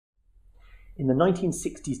In the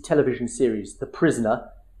 1960s television series The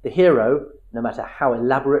Prisoner, the hero, no matter how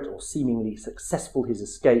elaborate or seemingly successful his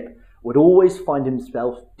escape, would always find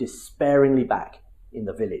himself despairingly back in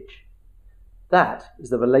the village. That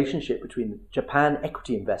is the relationship between Japan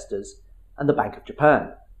equity investors and the Bank of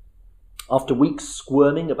Japan. After weeks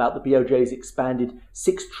squirming about the BOJ's expanded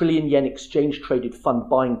 6 trillion yen exchange-traded fund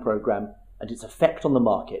buying program and its effect on the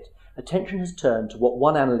market, attention has turned to what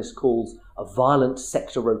one analyst calls a violent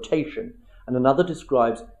sector rotation and another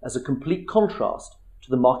describes as a complete contrast to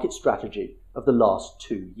the market strategy of the last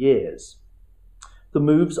 2 years. The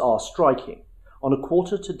moves are striking. On a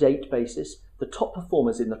quarter-to-date basis, the top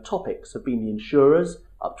performers in the topics have been the insurers,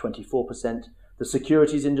 up 24%, the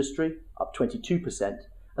securities industry, up 22%,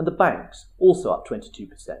 and the banks, also up 22%.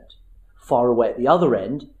 Far away at the other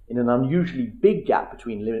end, in an unusually big gap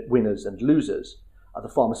between winners and losers, are the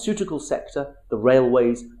pharmaceutical sector, the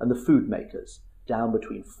railways, and the food makers, down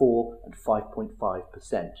between 4 and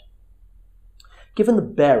 5.5%. Given the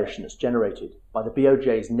bearishness generated by the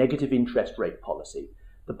BOJ's negative interest rate policy,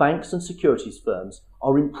 the banks and securities firms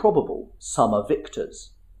are improbable summer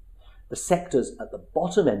victors. The sectors at the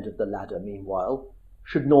bottom end of the ladder, meanwhile,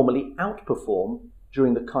 should normally outperform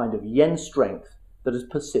during the kind of yen strength that has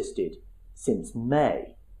persisted since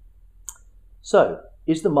May. So,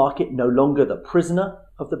 is the market no longer the prisoner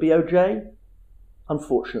of the BOJ?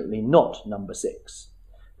 Unfortunately not, number 6.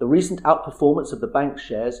 The recent outperformance of the bank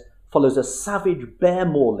shares follows a savage bear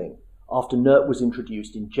mauling after NERP was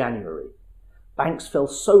introduced in January. Banks fell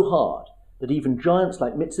so hard that even giants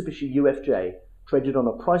like Mitsubishi UFJ traded on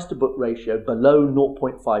a price-to-book ratio below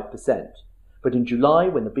 0.5%. But in July,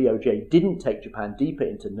 when the BOJ didn't take Japan deeper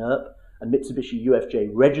into NERP and Mitsubishi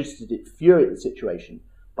UFJ registered its fury at the situation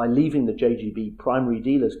by leaving the JGB Primary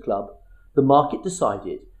Dealers Club, the market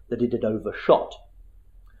decided that it had overshot.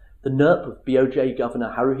 The NERP of BOJ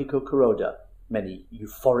Governor Haruhiko Kuroda, many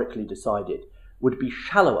euphorically decided, would be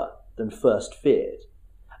shallower than first feared,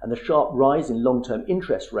 and the sharp rise in long-term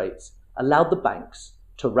interest rates allowed the banks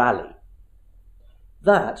to rally.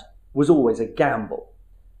 That was always a gamble,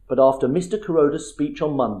 but after Mr. Kuroda's speech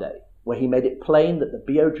on Monday, where he made it plain that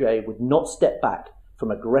the BOJ would not step back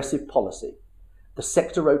from aggressive policy, the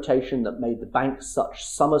sector rotation that made the banks such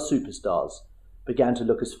summer superstars began to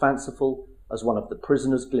look as fanciful as one of the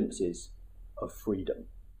prisoner's glimpses of freedom.